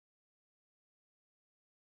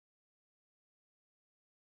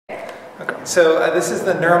Okay. So this is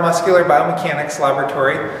the Neuromuscular Biomechanics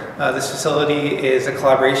Laboratory. This facility is a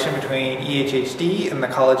collaboration between EHHD and the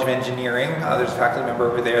College of Engineering. There's a faculty member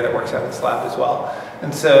over there that works out in this lab as well.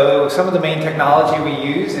 And so some of the main technology we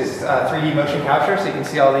use is 3D motion capture. So you can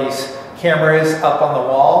see all these cameras up on the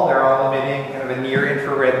wall. They're all emitting kind of a near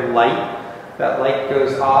infrared light. That light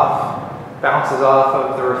goes off, bounces off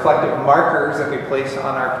of the reflective markers that we place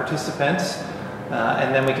on our participants.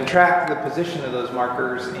 And then we can track the position of those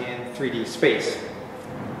markers in 3D space.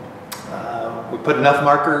 We put enough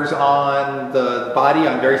markers on the body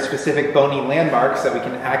on very specific bony landmarks that we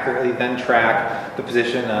can accurately then track the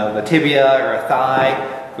position of a tibia or a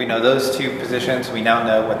thigh. If we know those two positions, we now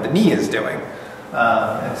know what the knee is doing.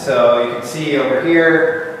 And so you can see over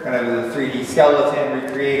here, kind of the 3D skeleton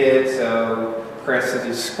recreated. So Chris, as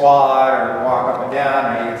you squat or walk up and down,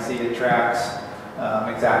 right, you can see it tracks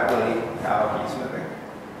exactly how he's moving.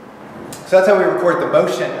 So that's how we record the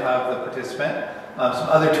motion of the participant. Some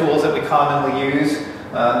other tools that we commonly use.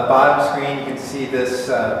 On the bottom screen you can see this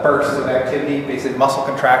burst of activity. Basically muscle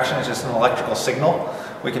contraction is just an electrical signal.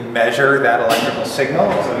 We can measure that electrical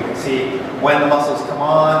signal, so we can see when the muscles come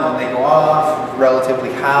on, when they go off,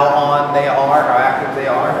 relatively how on they are, how active they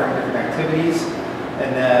are during different activities.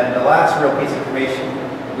 And then the last real piece of information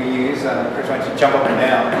we use, Chris, why don't you jump up and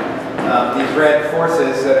down. These red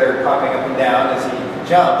forces that are popping up and down as he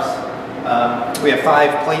jumps, we have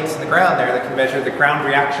 5 plates in the ground there that can measure the ground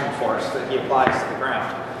reaction force that he applies to the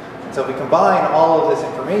ground. And so if we combine all of this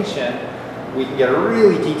information, we can get a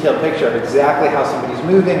really detailed picture of exactly how somebody's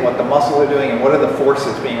moving, what the muscles are doing, and what are the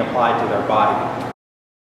forces being applied to their body.